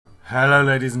Hello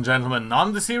ladies and gentlemen,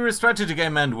 I'm the Serious Strategy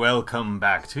Game and welcome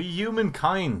back to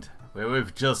Humankind, where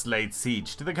we've just laid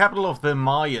siege to the capital of the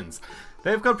Mayans.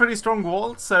 They've got pretty strong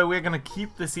walls, so we're going to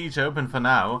keep the siege open for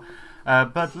now.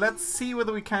 But let's see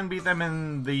whether we can beat them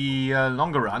in the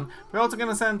longer run. We're also going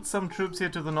to send some troops here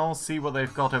to the north, see what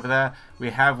they've got over there.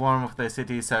 We have one of their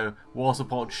cities, so war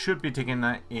support should be ticking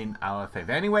in our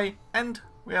favor anyway. And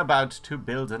we're about to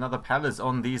build another palace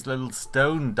on these little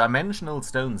dimensional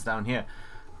stones down here,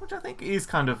 which I think is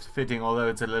kind of fitting, although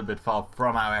it's a little bit far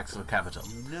from our actual capital.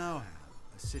 You now have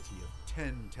a city of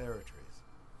 10 territories.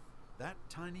 That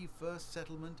tiny first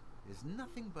settlement is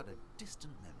nothing but a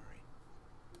distant memory.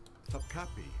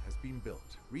 Topkapi has been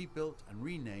built, rebuilt and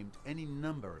renamed any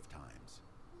number of times.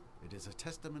 It is a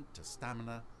testament to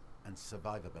stamina and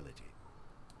survivability.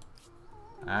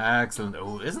 Excellent.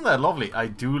 Oh, isn't that lovely? I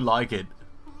do like it.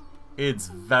 It's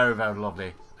very, very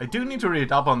lovely. I do need to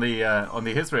read up on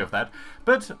the history of that,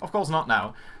 but of course not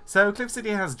now. So Cliff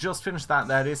City has just finished that.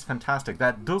 That is fantastic.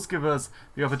 That does give us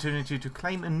the opportunity to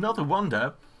claim another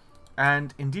wonder,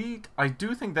 and indeed I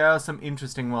do think there are some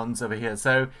interesting ones over here.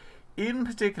 So in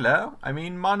particular, I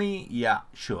mean, money, yeah,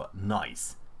 sure,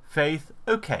 nice. Faith,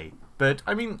 okay, but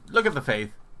I mean, look at the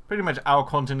faith. Pretty much our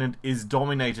continent is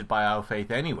dominated by our faith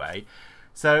anyway,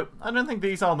 so I don't think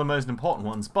these are the most important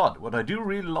ones. But what I do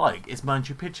really like is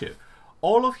Machu Picchu.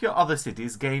 All of your other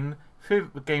cities gain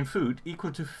food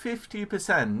equal to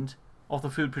 50% of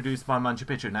the food produced by Machu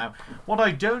Picchu. Now, what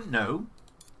I don't know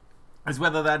is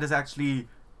whether that is actually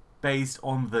based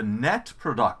on the net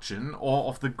production or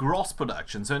of the gross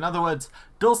production. So in other words,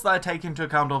 does that take into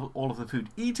account of all of the food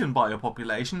eaten by a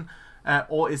population,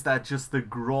 or is that just the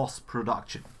gross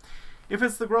production? If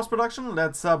it's the gross production,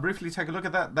 let's briefly take a look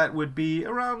at that. That would be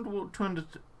around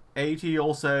 280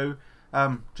 or so.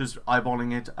 Just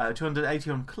eyeballing it,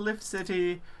 280 on Cliff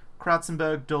City.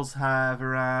 Kratzenberg does have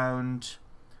around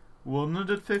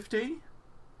 150.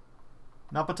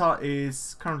 Napata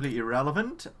is currently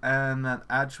irrelevant, and then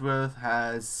Edgeworth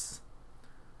has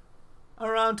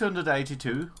around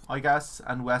 282, I guess,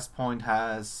 and West Point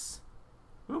has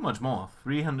much more,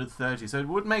 330. So it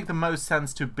would make the most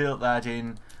sense to build that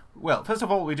in. Well, first of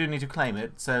all, we do need to claim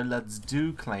it, so let's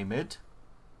do claim it.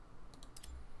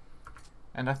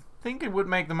 And I think it would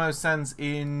make the most sense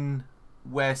in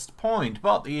West Point,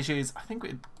 but the issue is I think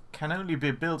it can only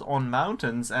be built on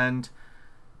mountains, and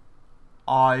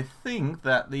I think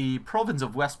that the province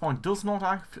of West Point does not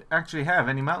actually have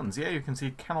any mountains. Yeah, you can see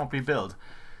it cannot be built.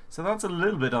 So that's a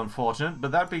little bit unfortunate,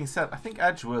 but that being said, I think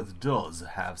Edgeworth does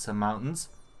have some mountains,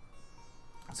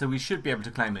 so we should be able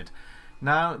to claim it.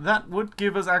 Now, that would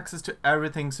give us access to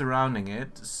everything surrounding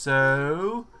it,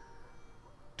 so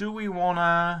do we want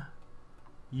to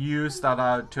use that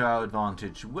out to our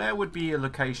advantage? Where would be a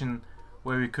location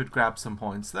where we could grab some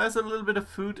points? There's a little bit of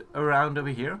food around over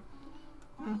here.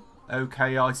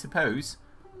 Okay, I suppose.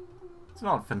 It's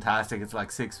not fantastic, it's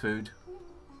like 6 food.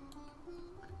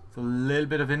 It's a little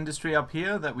bit of industry up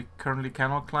here that we currently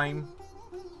cannot claim.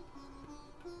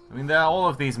 I mean, there are all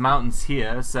of these mountains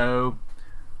here, so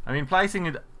I mean, placing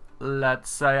it, let's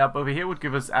say, up over here would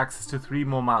give us access to 3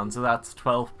 more mountains, so that's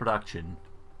 12 production.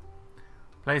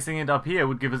 Placing it up here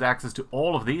would give us access to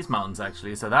all of these mountains,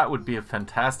 actually, so that would be a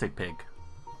fantastic pick.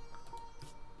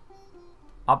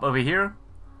 Up over here,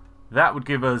 that would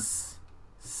give us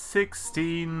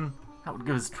 16, that would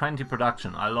give us 20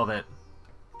 production. I love it.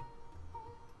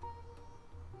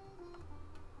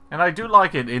 And I do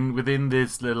like it within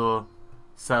this little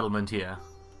settlement here.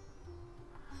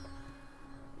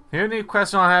 The only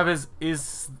question I have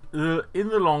is in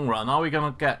the long run, are we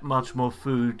going to get much more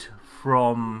food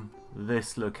from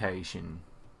this location?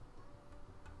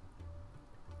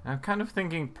 I'm kind of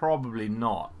thinking probably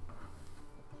not.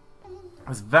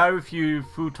 There's very few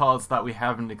food tiles that we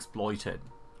haven't exploited.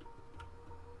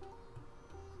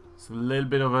 So a little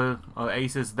bit of a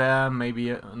oasis there, maybe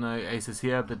an oasis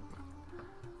here, but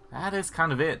that is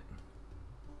kind of it.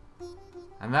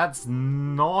 And that's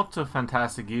not a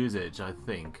fantastic usage, I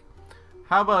think.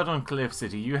 How about on Cliff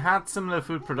City? You had similar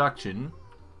food production.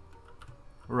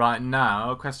 Right now,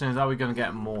 the question is, are we going to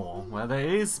get more? Well, there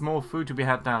is more food to be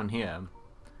had down here.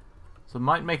 So it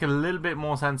might make a little bit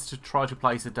more sense to try to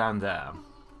place it down there.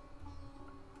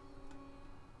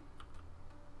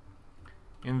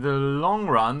 In the long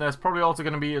run, there's probably also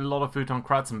going to be a lot of food on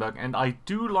Kratzenberg, and I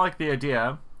do like the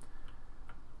idea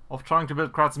of trying to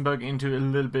build Kratzenberg into a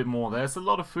little bit more. There's a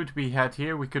lot of food to be had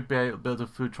here. We could build a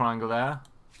food triangle there.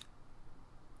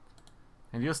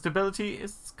 And your stability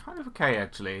is kind of okay,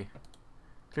 actually.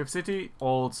 Cliff City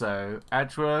also.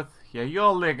 Edgeworth, yeah,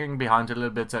 you're lagging behind a little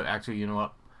bit, so actually, you know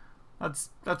what? Let's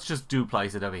just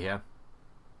place it over here.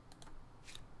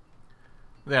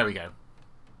 There we go.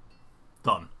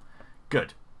 Done.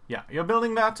 Good. Yeah, you're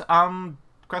building that.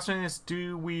 Question is,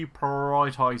 do we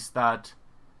prioritize that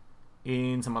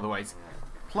in some other ways?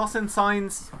 Plus in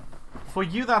science, for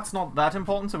you that's not that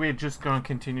important, so we're just going to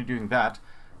continue doing that,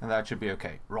 and that should be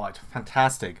okay. Right,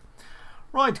 fantastic.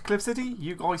 Right, Cliff City,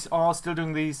 you guys are still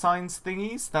doing the science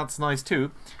thingies. That's nice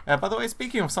too. By the way,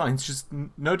 speaking of science, just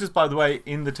notice, by the way,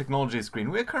 in the technology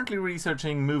screen, we're currently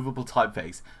researching movable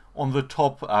typeface on the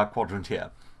top quadrant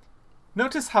here.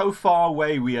 Notice how far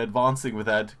away we are advancing with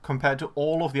that compared to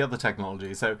all of the other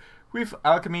technologies. So we've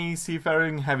alchemy,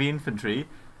 seafaring, heavy infantry,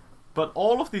 but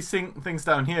all of these things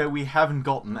down here we haven't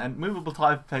gotten, and movable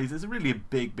typeface is really a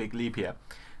big leap here.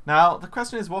 Now, the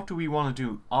question is, what do we want to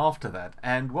do after that?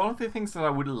 And one of the things that I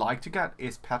would like to get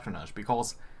is patronage,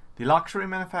 because the luxury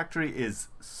manufactory is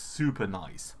super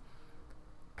nice.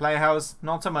 Playhouse,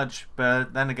 not so much,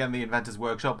 but then again the Inventor's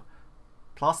Workshop,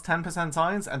 plus 10%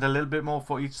 science and a little bit more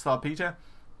for each salpeter,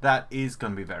 that is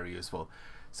going to be very useful.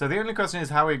 So the only question is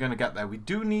how we're going to get there. We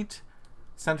do need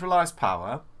centralized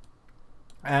power,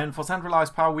 and for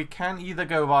centralized power we can either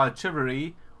go via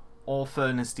chivalry or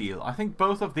furnace steel. I think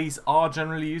both of these are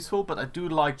generally useful, but I do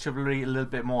like chivalry a little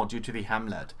bit more due to the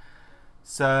Hamlet.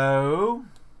 So,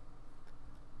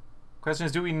 question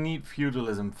is, do we need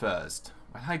feudalism first?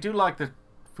 Well, I do like the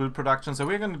food production, so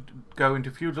we're going to go into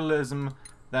feudalism,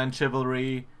 then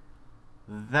chivalry,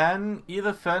 then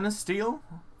either furnace steel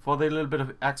for the little bit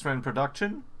of extra in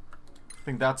production. I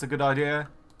think that's a good idea.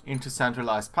 Into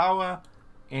centralized power,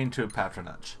 into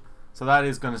patronage. So that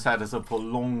is going to set us up for a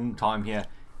long time here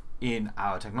in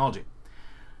our technology.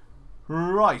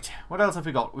 Right, what else have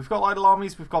we got? We've got idle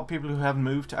armies, we've got people who haven't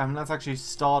moved. Let's actually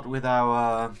start with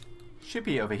our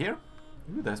shippy over here.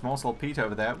 Ooh, there's more salpeter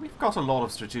over there. We've got a lot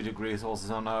of strategic resources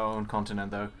on our own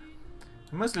continent though.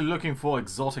 I'm mostly looking for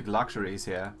exotic luxuries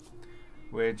here,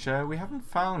 which we haven't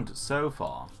found so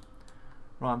far.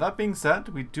 Right, that being said,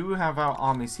 we do have our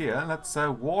armies here. Let's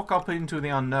walk up into the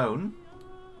unknown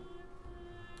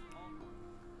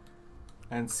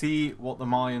and see what the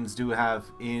Mayans do have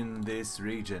in this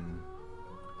region.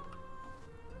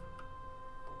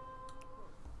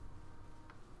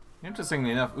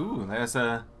 Interestingly enough, ooh, there's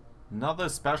another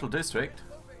special district.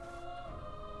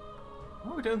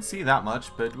 Well, we don't see that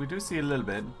much, but we do see a little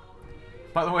bit.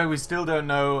 By the way, we still don't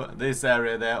know this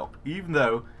area there, even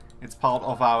though it's part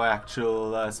of our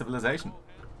actual civilization.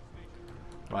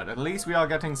 Right, at least we are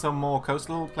getting some more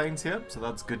coastal plains here, so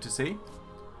that's good to see.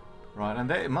 Right, and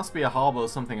there it must be a harbour or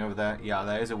something over there. Yeah,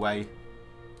 there is a way.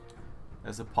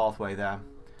 There's a pathway there.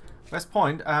 West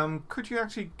Point, could you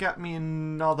actually get me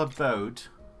another boat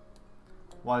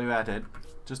while you're at it?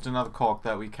 Just another cork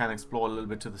that we can explore a little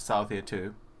bit to the south here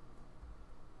too.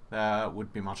 That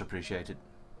would be much appreciated.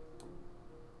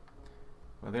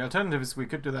 Well, the alternative is we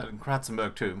could do that in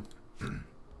Kratzenberg too.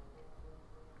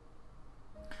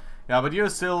 Yeah, but you're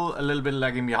still a little bit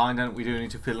lagging behind and we do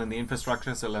need to fill in the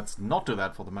infrastructure, so let's not do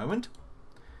that for the moment.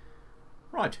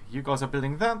 Right, you guys are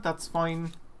building that, that's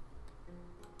fine.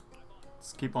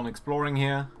 Let's keep on exploring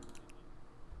here.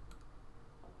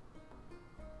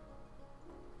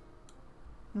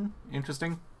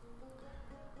 Interesting.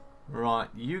 Right,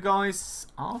 you guys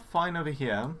are fine over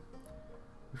here.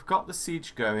 We've got the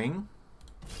siege going.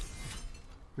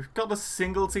 We've got a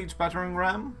single siege battering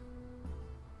ram.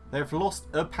 They've lost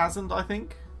a peasant, I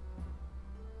think.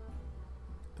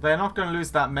 They're not going to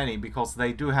lose that many because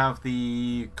they do have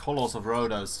the Colors of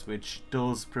Rhodos, which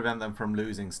does prevent them from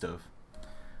losing stuff.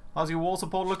 How's your war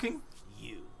support looking?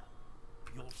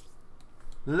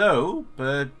 Low,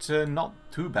 but not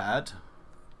too bad.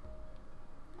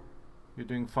 You're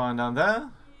doing fine down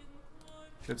there.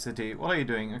 Cliff City, what are you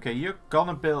doing? Okay, you're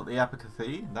gonna build the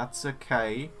apathy. That's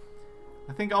okay.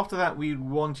 I think after that we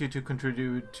want you to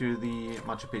contribute to the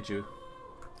Machu Picchu.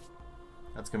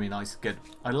 That's gonna be nice. Good.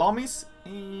 Alarmies?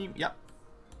 Yep.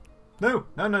 No,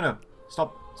 no, no, no.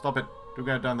 Stop. Stop it. Don't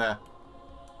go down there.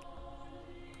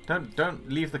 Don't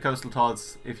leave the coastal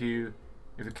tiles if you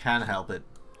can help it.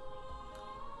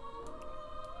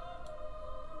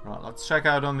 Right, let's check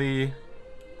out on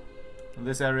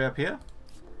this area up here.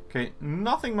 Okay,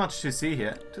 nothing much to see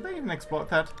here. Do they even exploit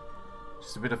that?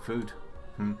 Just a bit of food.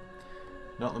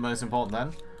 Not the most important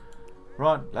then.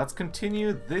 Right, let's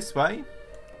continue this way.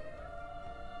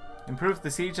 Improve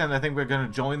the siege, and I think we're going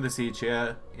to join the siege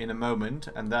here in a moment,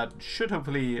 and that should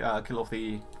hopefully kill off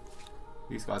these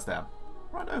guys there.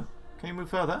 Right, oh, can you move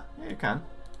further? Yeah, you can.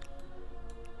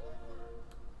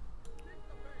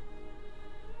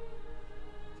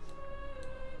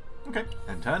 Okay,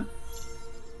 and turn.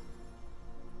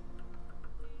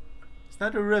 Is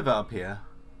that a river up here?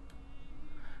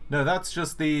 No, that's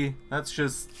just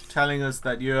telling us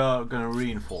that you're going to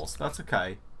reinforce. That's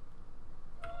okay.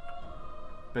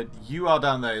 But you are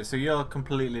down there, so you're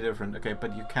completely different. Okay,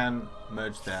 but you can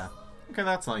merge there. Okay,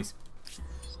 that's nice.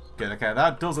 Good, okay,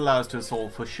 that does allow us to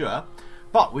assault for sure.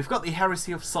 But we've got the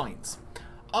heresy of science.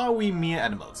 Are we mere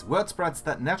animals? Word spreads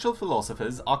that natural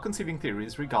philosophers are conceiving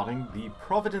theories regarding the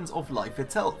providence of life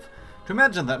itself. To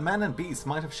imagine that man and beast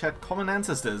might have shared common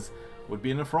ancestors would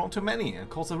be an affront to many and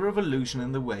cause a revolution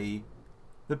in the way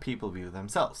the people view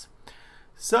themselves.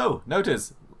 So,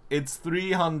 notice, it's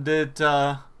 300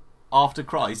 after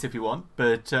Christ if you want,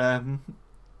 but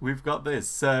we've got this.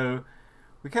 So,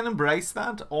 we can embrace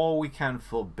that or we can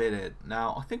forbid it.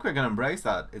 Now, I think we're going to embrace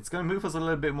that. It's going to move us a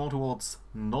little bit more towards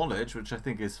knowledge, which I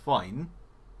think is fine.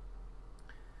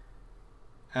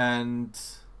 And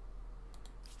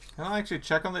can I actually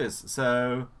check on this?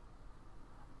 So,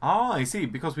 I see,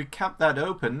 because we kept that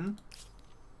open.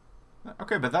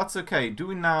 Okay, but that's okay. Do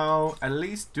we now, at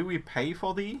least, do we pay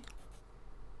for the...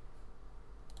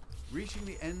 Reaching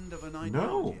the end of an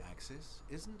ideology axis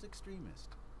isn't extremist.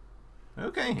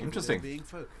 Okay, interesting.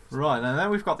 Right, and then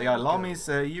we've got the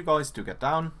alarmies. You guys do get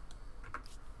down.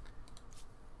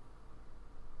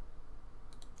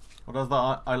 What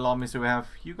other alarmies do we have?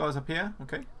 You guys up here?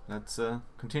 Okay, let's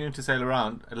continue to sail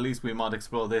around. At least we might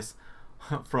explore this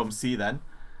from sea then.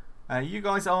 You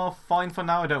guys are fine for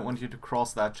now. I don't want you to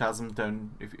cross that chasm,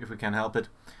 don't, if we can help it.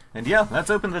 And yeah, let's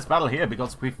open this battle here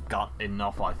because we've got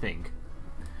enough, I think.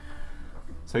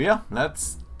 So yeah,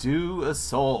 let's do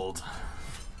assault.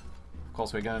 Of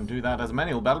course, we're going to do that as a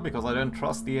manual battle because I don't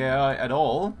trust the AI at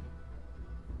all.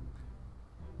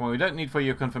 Well, we don't need for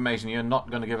your confirmation. You're not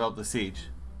going to give up the siege.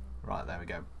 Right, there we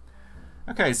go.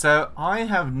 Okay, so I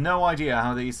have no idea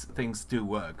how these things do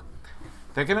work.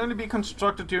 They can only be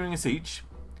constructed during a siege,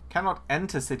 cannot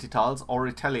enter city tiles or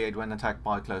retaliate when attacked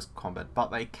by close combat,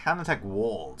 but they can attack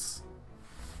walls.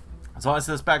 So I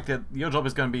suspect that your job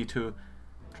is going to be to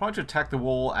try to attack the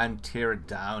wall and tear it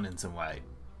down in some way.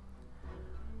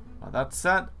 Well, that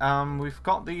said, we've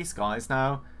got these guys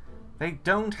now. They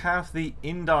don't have the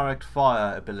indirect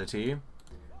fire ability,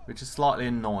 which is slightly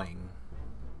annoying.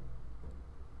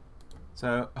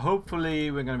 So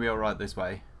hopefully we're going to be alright this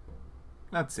way.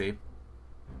 Let's see.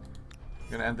 I'm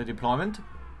going to end the deployment.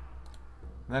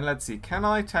 And then let's see, can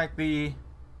I attack the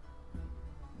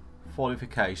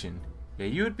fortification? Yeah,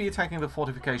 you would be attacking the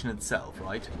fortification itself,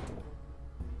 right?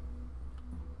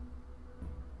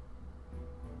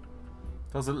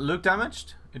 Does it look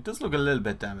damaged? It does look a little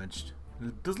bit damaged.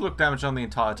 It does look damaged on the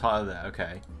entire tile there,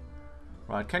 okay.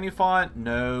 Right, can you fire?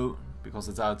 No, because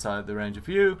it's outside the range of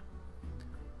view.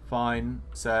 Fine,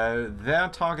 so their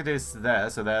target is there,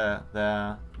 so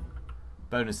their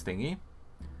bonus thingy.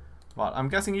 Right, I'm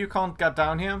guessing you can't get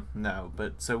down here? No,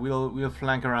 but so we'll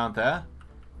flank around there.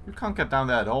 You can't get down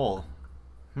there at all.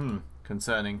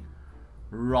 Concerning.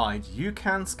 Right, you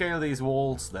can scale these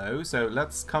walls though, so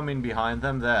let's come in behind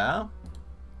them there.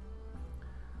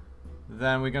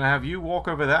 Then we're gonna have you walk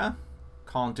over there.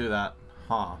 Can't do that.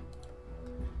 Huh.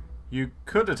 You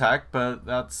could attack, but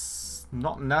that's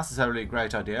not necessarily a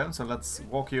great idea. So let's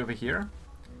walk you over here.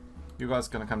 You guys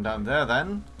are gonna come down there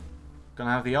then.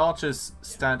 Gonna have the archers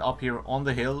stand up here on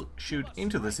the hill, shoot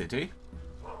into the city.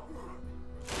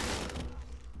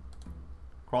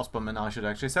 Crossbowmen, I should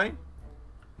actually say.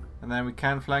 And then we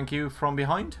can flank you from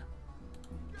behind.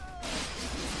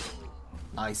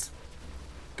 Nice.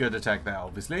 Good attack there,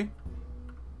 obviously.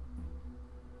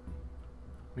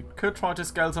 We could try to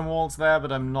scale some walls there, but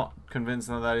I'm not convinced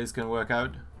that that is going to work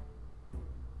out.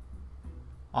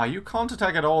 Ah, you can't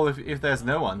attack at all if there's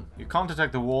no one. You can't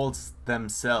attack the walls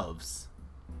themselves.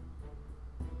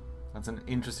 That's an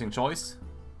interesting choice.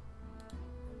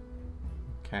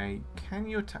 Okay, can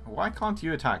you attack? Why can't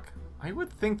you attack? I would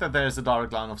think that there's a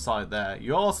direct line of sight there.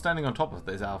 You're standing on top of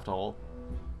this after all.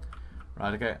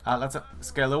 Right, okay. Let's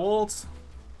scale the walls.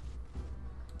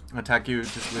 Attack you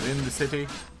just within the city.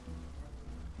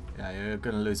 Yeah, you're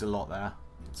going to lose a lot there.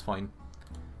 It's fine.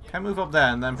 Can move up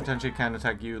there and then potentially can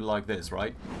attack you like this,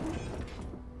 right?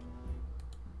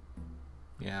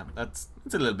 Yeah, it's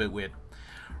a little bit weird.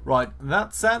 Right,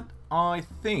 that said, I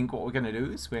think what we're going to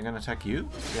do is we're going to attack you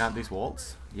behind these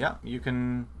walls. Yeah, you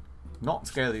can not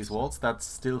scale these walls. That's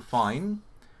still fine.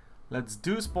 Let's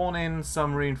spawn in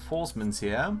some reinforcements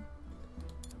here.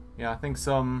 Yeah, I think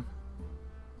some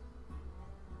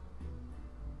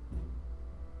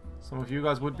of you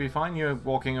guys would be fine. You're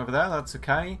walking over there, that's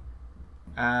okay.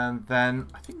 And then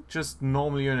I think just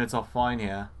normal units are fine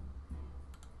here.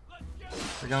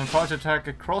 We're going to try to attack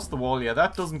across the wall. Yeah,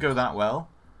 that doesn't go that well.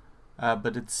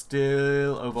 But it's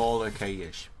still overall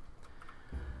okay-ish.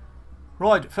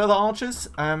 Right, further archers.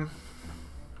 No,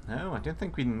 I don't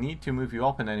think we need to move you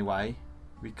up in any way.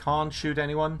 We can't shoot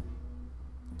anyone.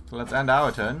 So let's end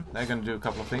our turn. They're going to do a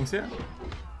couple of things here.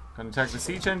 Going to attack the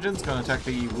siege engines, going to attack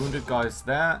the wounded guys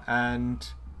there, and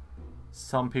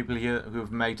some people here who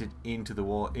have made it into the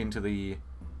wall, into the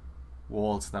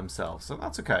walls themselves. So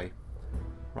that's okay.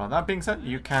 Right, that being said,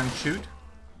 you can shoot.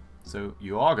 So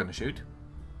you are going to shoot.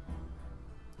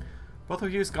 Both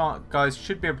of you guys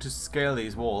should be able to scale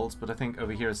these walls, but I think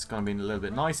over here it's going to be a little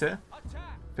bit nicer.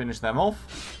 Finish them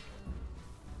off.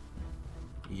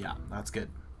 Yeah, that's good.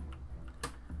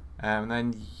 And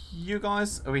then you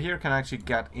guys over here can actually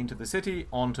get into the city,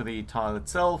 onto the tile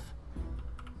itself.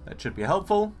 That should be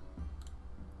helpful.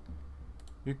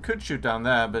 You could shoot down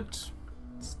there, but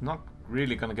it's not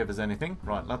really going to give us anything.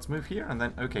 Right, let's move here, and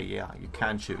then, okay, yeah, you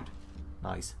can shoot.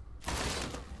 Nice.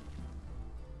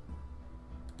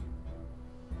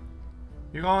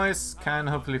 You guys can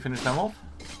hopefully finish them off.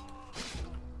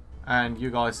 And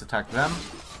you guys attack them.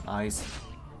 Nice.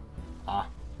 Ah,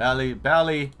 barely.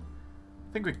 I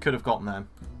think we could have gotten them.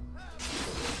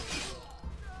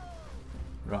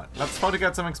 Right, let's try to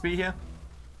get some XP here.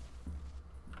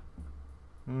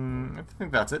 I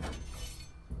think that's it.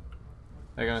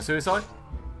 They're gonna suicide.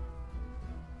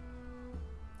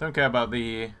 Don't care about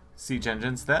the siege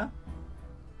engines there.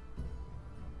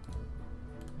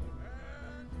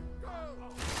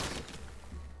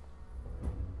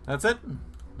 That's it?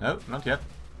 No, not yet.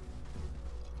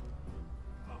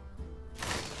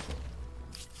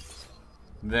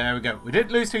 There we go. We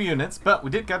did lose 2 units, but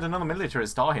we did get another military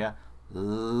star here.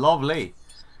 Lovely.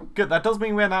 Good, that does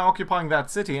mean we're now occupying that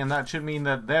city, and that should mean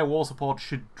that their war support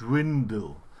should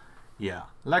dwindle. Yeah.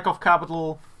 Lack of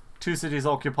capital, 2 cities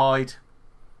occupied,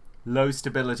 low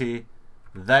stability.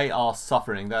 They are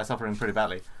suffering. They're suffering pretty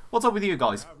badly. What's up with you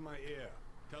guys?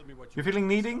 You feeling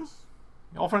needing?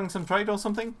 You offering some trade or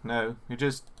something? No, you're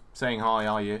just saying hi,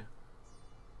 are you?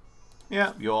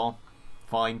 Yeah, you are.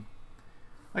 Fine.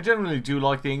 I generally do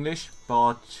like the English,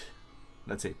 but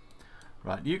let's see.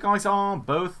 Right, you guys are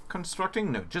both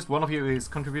constructing? No, just one of you is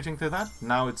contributing to that.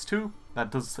 Now it's 2.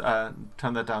 That does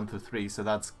turn that down to 3, so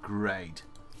that's great.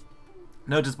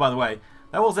 Notice, by the way,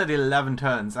 that was at 11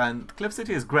 turns, and Cliff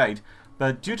City is great,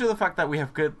 but due to the fact that we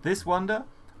have got this wonder,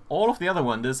 all of the other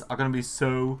wonders are going to be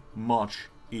so much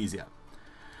easier.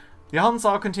 The Huns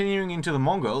are continuing into the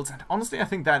Mongols, and honestly I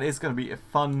think that is going to be a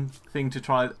fun thing to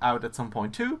try out at some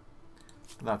point too.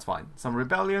 But that's fine. Some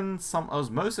rebellion, some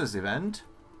osmosis event.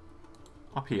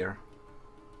 Up here.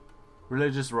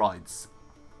 Religious rites.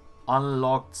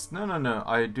 Unlocked. No.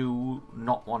 I do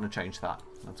not want to change that.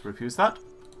 Let's refuse that.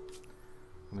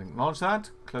 Acknowledge that.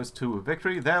 Close to a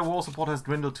victory. Their war support has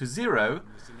dwindled to 0.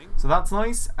 So that's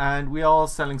nice. And we are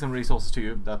selling some resources to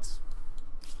you. That's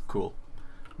cool.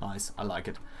 Nice. I like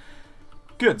it.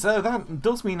 Good. So that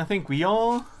does mean I think we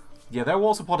are... Yeah, their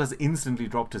war support has instantly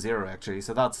dropped to 0 actually.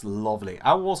 So that's lovely.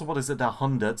 Our war support is at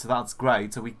 100. So that's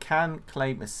great. So we can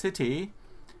claim a city.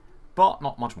 But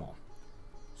not much more.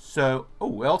 So, oh,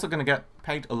 we're also going to get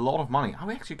paid a lot of money. Are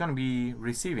we actually going to be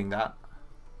receiving that?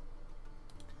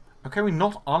 Okay, we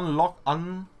not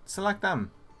unselect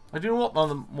them. I do not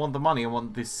want the money, I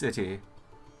want this city.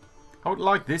 I would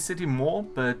like this city more,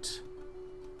 but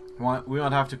we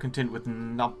might have to contend with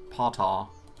Napata.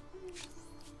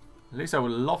 At least I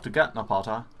would love to get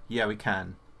Napata. Yeah, we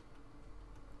can.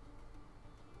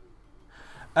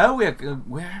 Oh,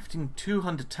 we're having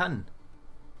 210.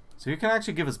 So you can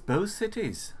actually give us both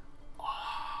cities.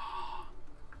 Oh,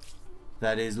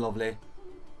 that is lovely.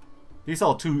 These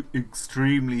are 2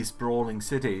 extremely sprawling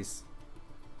cities.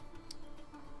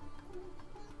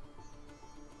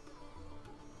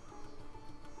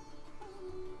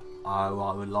 Oh,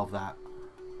 I would love that.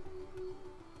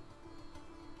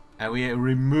 And we are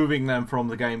removing them from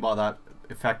the game by that,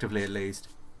 effectively at least.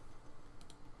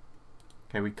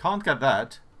 Okay, we can't get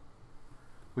that.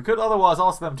 We could otherwise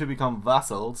ask them to become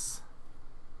vassals.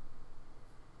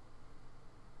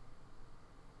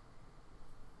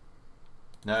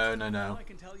 No. I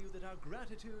can tell you that our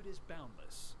gratitude is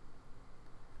boundless.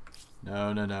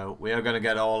 No. We are going to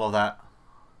get all of that.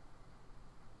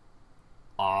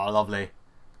 Ah, lovely.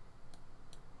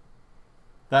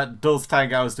 That does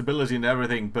tank our stability and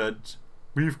everything, but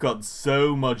we've got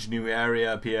so much new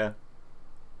area up here.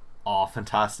 Ah,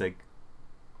 fantastic.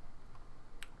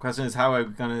 Question is, how are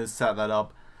we going to set that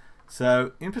up?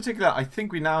 So, in particular, I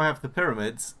think we now have the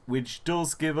pyramids, which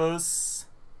does give us...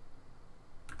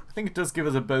 I think it does give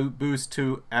us a boost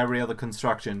to every other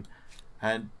construction.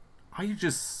 And are you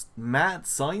just mad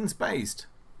science-based?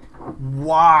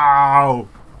 Wow!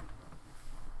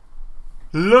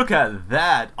 Look at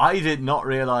that! I did not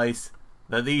realize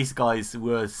that these guys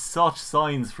were such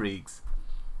science freaks.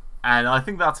 And I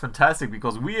think that's fantastic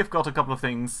because we have got a couple of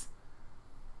things,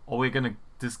 or we're going to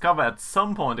discover at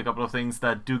some point a couple of things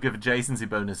that do give adjacency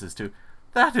bonuses to.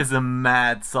 That is a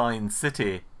mad science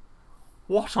city.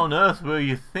 What on earth were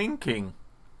you thinking?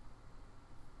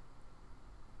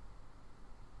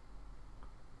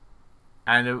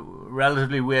 And a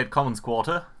relatively weird commons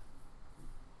quarter.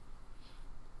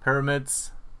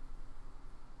 Pyramids.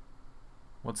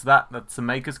 What's that? That's the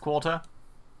Maker's Quarter?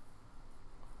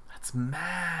 That's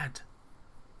mad.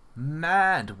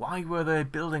 Mad. Why were they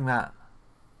building that?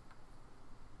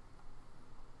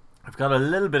 I've got a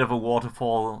little bit of a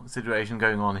waterfall situation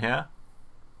going on here.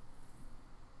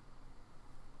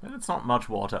 But it's not much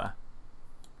water.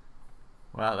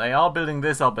 Well, they are building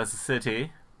this up as a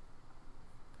city,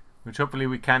 which hopefully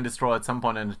we can destroy at some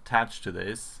point and attach to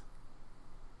this.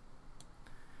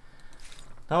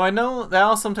 Now I know there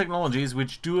are some technologies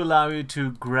which do allow you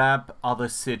to grab other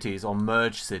cities or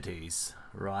merge cities,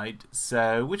 right?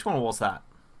 So which one was that?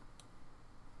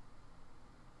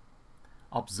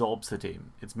 Absorb city.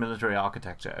 It's military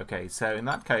architecture. Okay, so in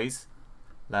that case,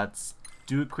 let's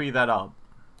queue that up.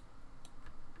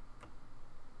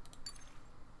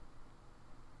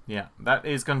 Yeah, that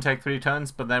is going to take 3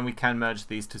 turns, but then we can merge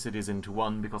these 2 cities into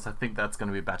one because I think that's going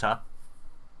to be better.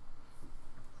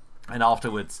 And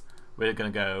afterwards, we're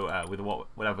going to go with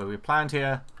whatever we planned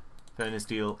here. Furnace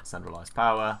deal, centralized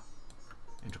power,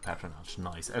 into patronage.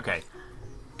 Nice. Okay,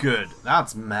 good.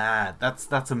 That's mad.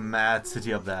 That's a mad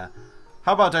city up there.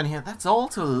 How about down here? That's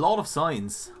also a lot of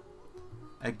signs.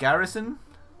 A garrison,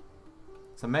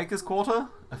 some Maker's Quarter,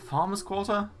 a Farmer's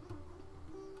Quarter.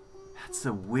 That's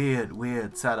a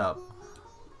weird setup.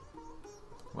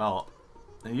 Well,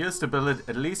 your stability,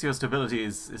 at least your stability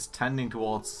is tending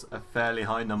towards a fairly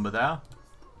high number there.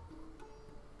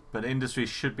 But industry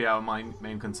should be our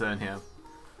main concern here.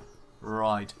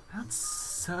 Right, that's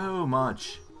so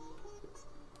much.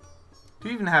 Do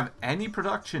you even have any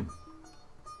production?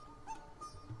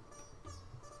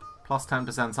 Plus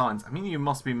 10% science. I mean, you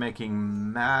must be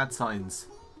making mad science.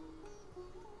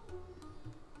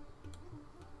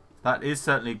 That is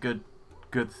certainly a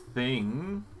good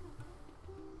thing.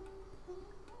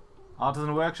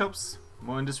 Artisan workshops,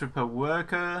 more industry per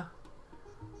worker.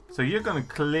 So you're going to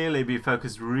clearly be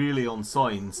focused really on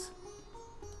science.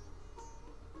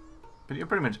 But you're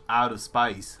pretty much out of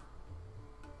space.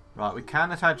 Right, we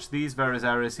can attach these various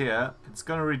areas here. It's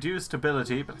going to reduce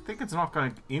stability, but I think it's not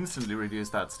going to instantly reduce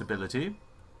that stability.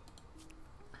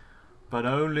 But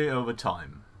only over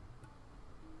time.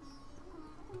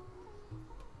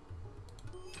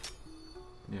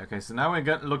 Yeah, okay, so now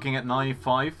we're looking at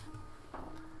 95.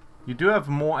 You do have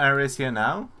more areas here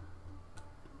now,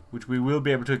 which we will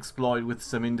be able to exploit with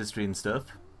some industry and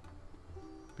stuff.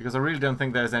 Because I really don't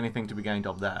think there's anything to be gained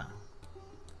up there.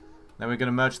 Then we're going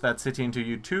to merge that city into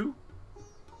U2,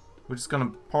 which is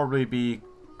going to probably be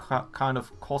kind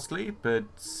of costly, but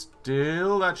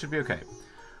still that should be okay.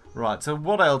 Right, so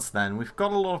what else then? We've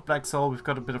got a lot of black soil, we've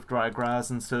got a bit of dry grass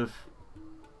and stuff.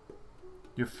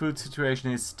 Your food situation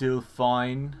is still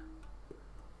fine.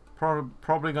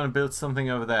 Probably going to build something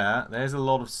over there. There's a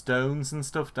lot of stones and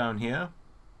stuff down here.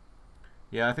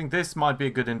 Yeah, I think this might be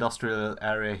a good industrial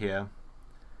area here,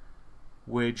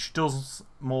 which does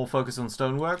more focus on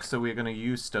stoneworks, so we're going to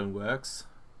use stoneworks.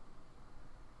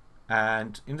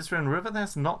 And industry and river,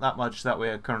 there's not that much that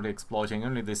we're currently exploiting,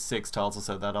 only these 6 tiles or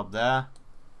so that up there.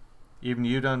 Even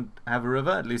you don't have a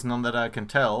river, at least none that I can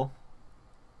tell.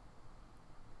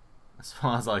 As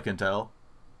far as I can tell.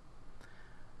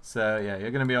 So yeah, you're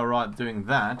going to be alright doing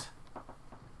that.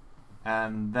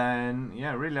 And then,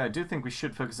 yeah, really I do think we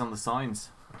should focus on the signs.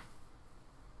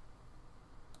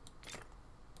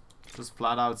 Just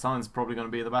flat out science probably going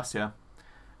to be the best here.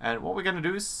 And what we're going to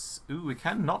do is... Ooh, we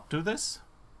cannot do this.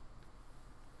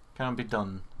 Cannot be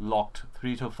done. Locked.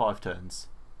 3 to 5 turns.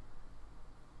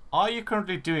 Are you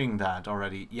currently doing that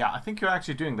already? Yeah, I think you're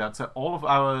actually doing that. So all of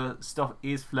our stuff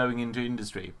is flowing into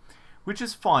industry. Which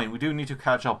is fine. We do need to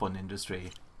catch up on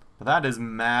industry. But that is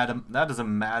mad. That is a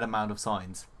mad amount of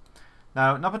science.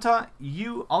 Now, Napata,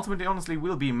 you ultimately honestly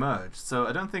will be merged. So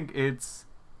I don't think it's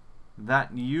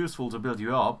that useful to build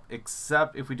you up,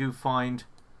 except if we do find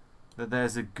that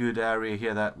there's a good area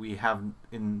here that we have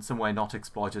in some way not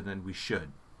exploited and we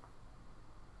should.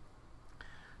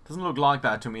 Doesn't look like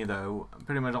that to me though.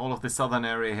 Pretty much all of the southern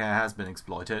area here has been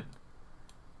exploited.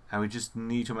 And we just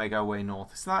need to make our way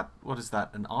north. Is that, what is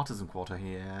that, an artisan quarter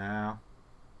here?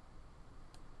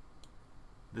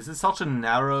 This is such a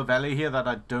narrow valley here that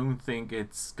I don't think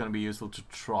it's going to be useful to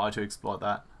try to exploit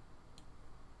that.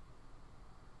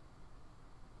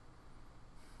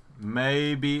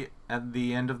 Maybe at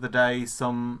the end of the day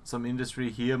some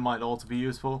industry here might also be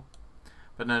useful.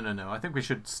 But no. I think we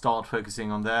should start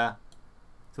focusing on there.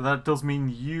 So that does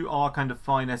mean you are kind of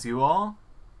fine as you are.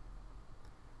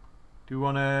 Do you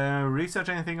want to research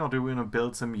anything, or do we want to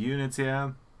build some units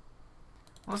here?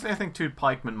 Honestly, I think 2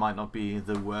 pikemen might not be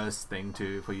the worst thing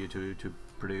for you to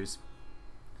produce.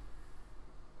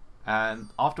 And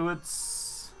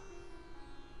afterwards,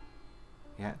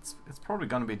 yeah, it's probably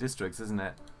going to be districts, isn't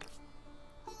it?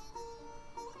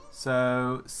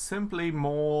 So simply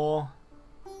more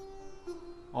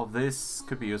of this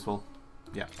could be useful.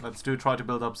 Yeah, let's try to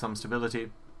build up some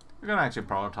stability. We're going to actually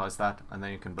prioritize that, and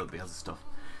then you can build the other stuff.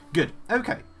 Good.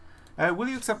 Okay. Will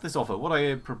you accept this offer? What are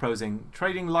you proposing?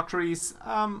 Trading luxuries?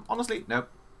 Honestly, nope.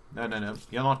 No.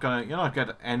 You're not gonna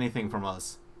get anything from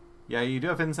us. Yeah, you do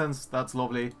have incense. That's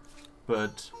lovely,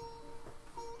 but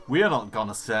we are not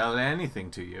gonna sell anything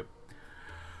to you.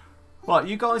 Right,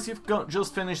 you guys, you've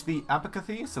just finished the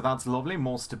apathy, so that's lovely.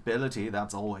 More stability,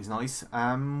 that's always nice.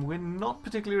 We're not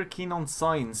particularly keen on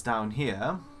science down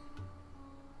here,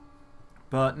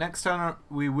 but next turn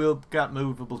we will get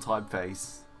movable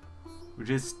typeface,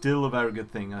 which is still a very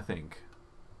good thing, I think.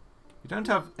 You don't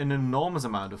have an enormous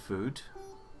amount of food,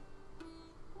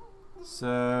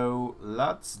 so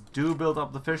let's build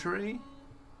up the fishery.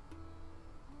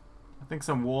 I think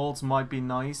some walls might be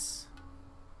nice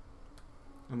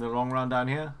in the long run down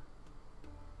here.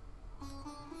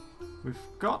 We've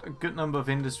got a good number of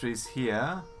industries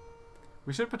here.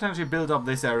 We should potentially build up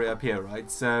this area up here,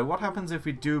 right? So what happens if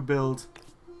we do build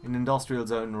an industrial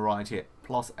zone right here?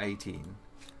 Plus 18.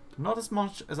 Not as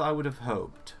much as I would have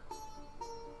hoped.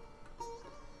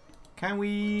 Can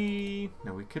we...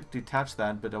 No, we could detach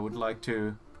that, but I would like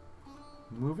to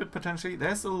move it potentially.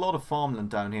 There's a lot of farmland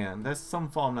down here, and there's some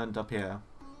farmland up here.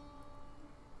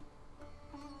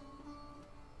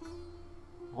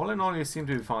 All in all, you seem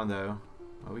to be fine though.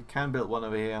 Well, we can build one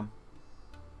over here.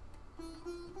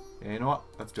 Yeah, you know what?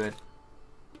 Let's do it.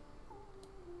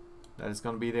 That is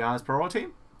going to be the highest priority.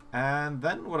 And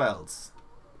then what else?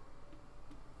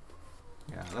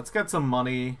 Yeah, let's get some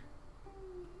money.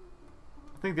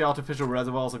 I think the artificial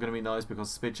reservoirs are going to be nice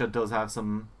because Spitzer does have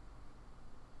some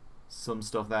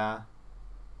stuff there.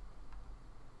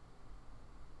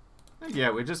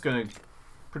 Yeah, we're just going to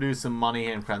produce some money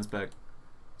here in Kranzberg.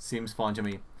 Seems fine to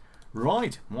me.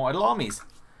 Right, more idle armies.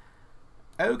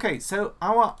 Okay, so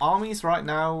our armies right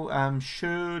now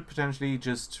should potentially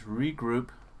just regroup.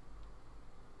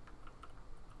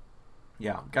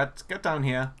 Yeah, get down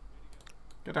here.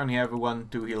 Get down here, everyone.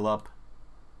 Do heal up.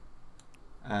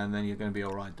 And then you're going to be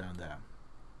alright down there.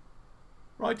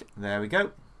 Right, there we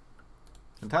go.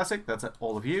 Fantastic, that's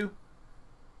all of you.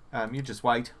 You just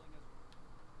wait.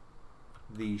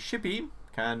 The shippy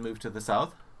can move to the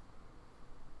south.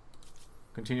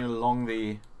 Continue along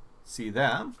the sea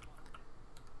there.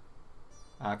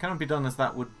 Cannot be done as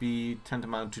that would be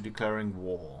tantamount to declaring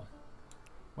war.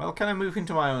 Well, can I move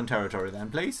into my own territory then,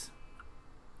 please?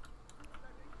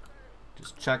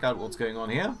 Just check out what's going on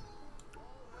here.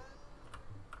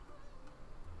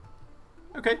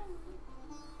 Okay.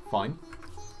 Fine.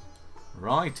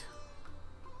 Right.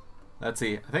 Let's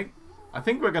see. I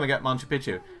think we're going to get Machu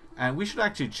Picchu. And we should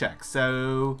actually check.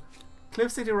 So,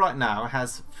 Cliff City right now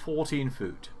has 14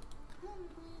 food.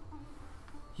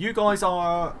 You guys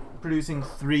are producing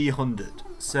 300.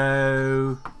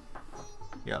 So,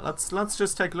 yeah, let's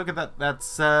just take a look at that.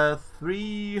 That's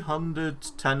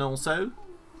 310 or so.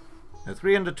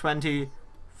 320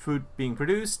 food being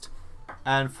produced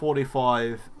and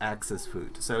 45 excess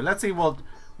food. So let's see what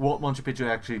Machu Picchu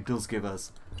actually does give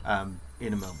us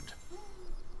in a moment.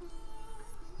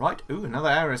 Right, ooh, another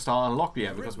area star unlocked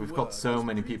here because we've got so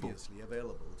many people. Previously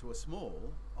available to a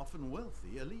small, often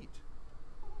wealthy elite.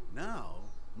 Now,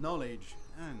 knowledge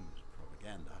and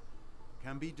propaganda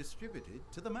can be distributed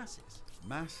to the masses.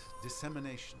 Mass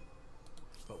dissemination.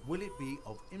 But will it be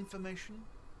of information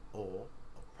or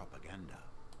of propaganda?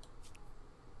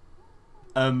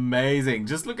 Amazing.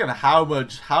 Just look at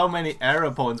how many error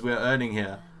points we're earning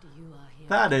here.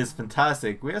 That is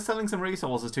fantastic. We are selling some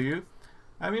resources to you.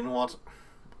 I mean, what?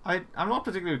 I'm not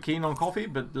particularly keen on coffee,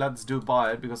 but let's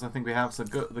buy it because I think we have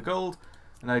the gold,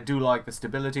 and I do like the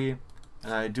stability,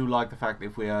 and I do like the fact that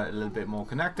if we are a little bit more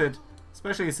connected,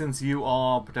 especially since you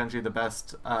are potentially the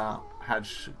best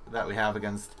hedge that we have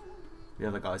against the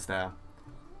other guys there.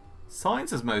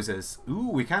 Science osmosis. Ooh,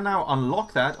 we can now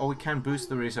unlock that, or we can boost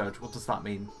the research. What does that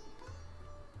mean?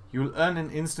 You'll earn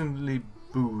an instantly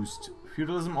boost.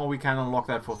 Feudalism, or we can unlock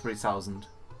that for 3,000.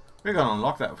 We're going to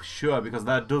unlock that for sure, because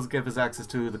that does give us access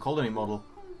to the colony model.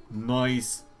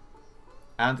 Nice.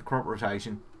 And the crop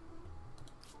rotation.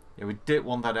 Yeah, we did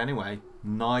want that anyway.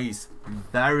 Nice.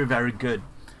 Very, very good.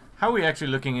 How are we actually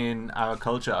looking in our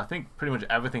culture? I think pretty much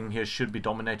everything here should be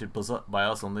dominated by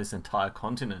us on this entire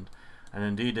continent. And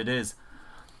indeed it is.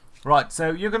 Right, so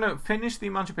you're going to finish the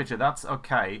Machu Picchu. That's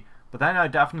okay. But then I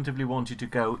definitely want you to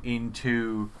go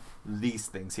into these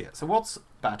things here. So what's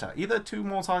better? Either 2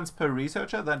 more science per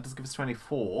researcher, that just gives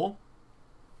 24.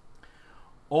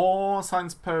 Or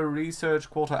science per research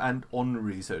quarter and on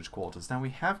research quarters. Now we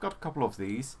have got a couple of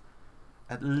these.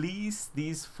 At least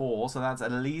these 4, so that's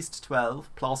at least 12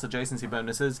 plus adjacency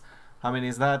bonuses. How many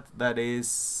is that? That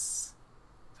is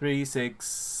 3,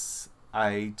 6,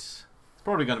 8. It's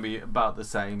probably going to be about the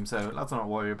same, so let's not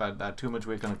worry about that too much.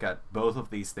 We're going to get both of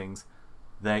these things.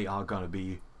 They are going to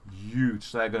be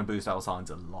huge. They're going to boost our science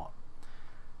a lot.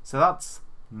 So that's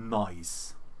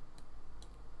nice.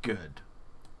 Good.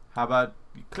 How about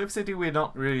Cliff City? We're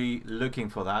not really looking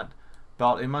for that.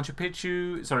 But in Machu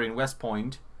Picchu, sorry, in West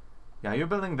Point, yeah, you're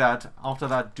building that. After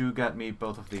that, do get me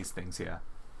both of these things here.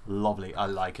 Lovely. I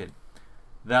like it.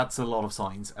 That's a lot of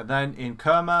science. And then in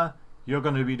Kerma, you're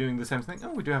going to be doing the same thing.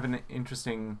 Oh, we do have an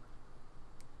interesting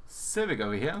civic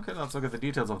over here. Okay, let's look at the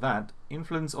details of that.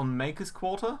 Influence on Maker's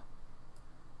Quarter?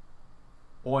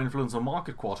 Or influence on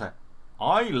Market Quarter?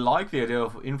 I like the idea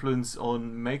of influence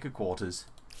on Maker Quarters.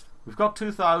 We've got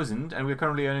 2,000 and we're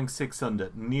currently earning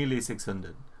 600. Nearly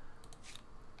 600.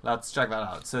 Let's check that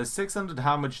out. So 600,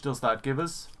 how much does that give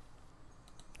us?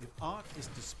 If art is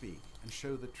to speak and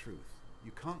show the truth,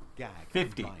 you can't gag.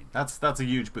 50. That's a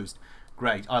huge boost.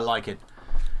 Great, I like it.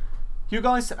 You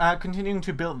guys are continuing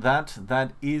to build that.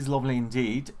 That is lovely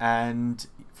indeed. And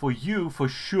for you, for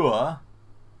sure,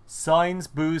 science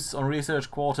boosts on research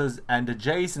quarters and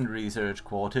adjacent research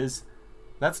quarters.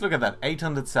 Let's look at that.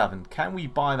 807. Can we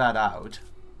buy that out?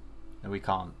 No, we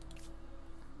can't.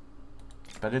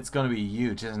 But it's going to be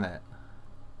huge, isn't it?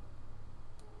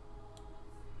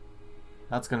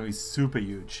 That's going to be super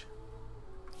huge.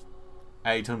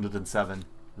 807.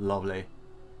 Lovely.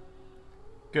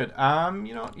 Good.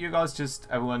 You know, you guys just,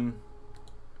 everyone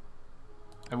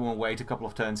wait a couple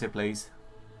of turns here, please.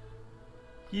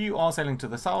 You are sailing to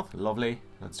the south. Lovely.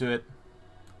 Let's do it.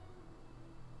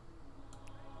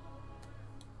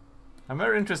 I'm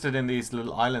very interested in these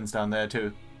little islands down there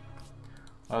too.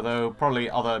 Although probably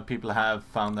other people have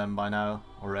found them by now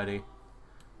already.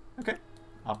 Okay,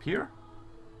 up here.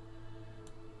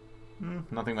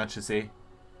 Nothing much to see.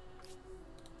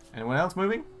 Anyone else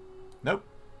moving? Nope.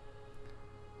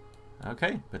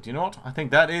 Okay, but you know what? I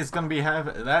think that is going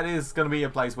to be a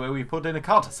place where we put in a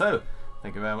cut. So,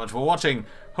 thank you very much for watching.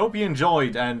 Hope you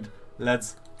enjoyed, and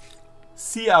let's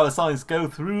see our science go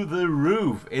through the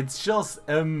roof. It's just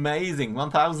amazing.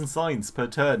 1,000 science per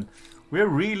turn. We're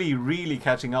really, really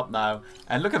catching up now.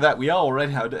 And look at that, we are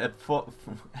already at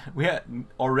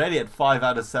 5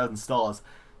 out of 7 stars.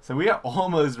 So we are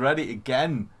almost ready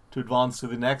again to advance to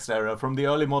the next era, from the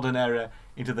early modern era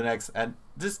into the next. And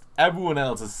just everyone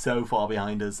else is so far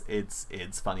behind us.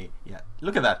 It's funny. Yeah,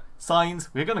 look at that. Science,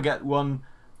 we're going to get 1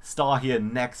 star here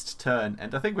next turn.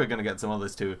 And I think we're going to get some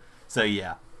others too. So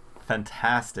yeah,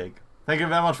 fantastic. Thank you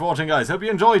very much for watching, guys. Hope you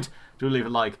enjoyed. Do leave a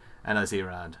like, and I'll see you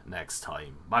around next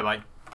time. Bye-bye.